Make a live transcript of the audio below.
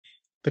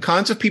The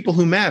kinds of people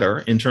who matter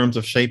in terms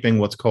of shaping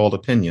what's called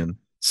opinion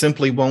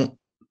simply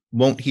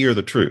won't hear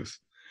the truth,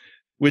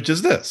 which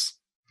is this.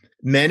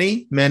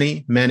 Many,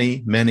 many,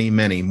 many, many,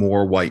 many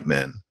more white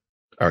men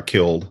are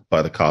killed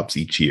by the cops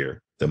each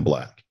year than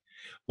black.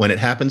 When it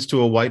happens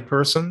to a white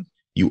person,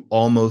 you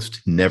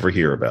almost never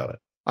hear about it.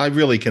 I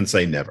really can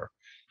say never.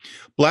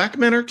 Black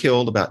men are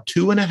killed about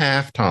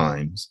 2.5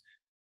 times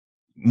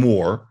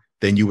more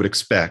than you would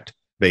expect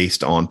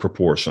based on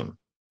proportion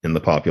in the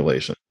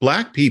population.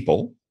 Black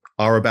people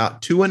are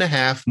about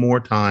 2.5 more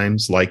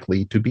times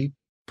likely to be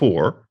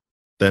poor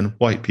than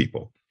white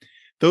people.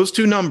 Those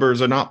two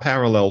numbers are not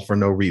parallel for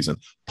no reason.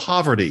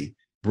 Poverty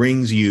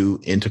brings you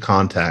into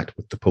contact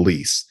with the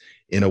police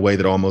in a way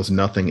that almost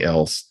nothing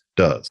else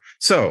does.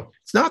 So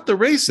it's not the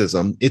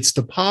racism, it's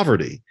the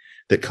poverty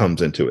that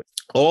comes into it.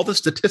 All the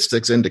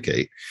statistics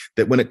indicate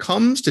that when it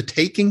comes to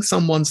taking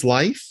someone's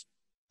life,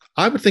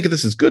 I would think of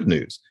this as good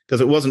news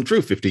because it wasn't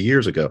true 50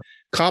 years ago.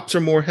 Cops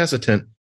are more hesitant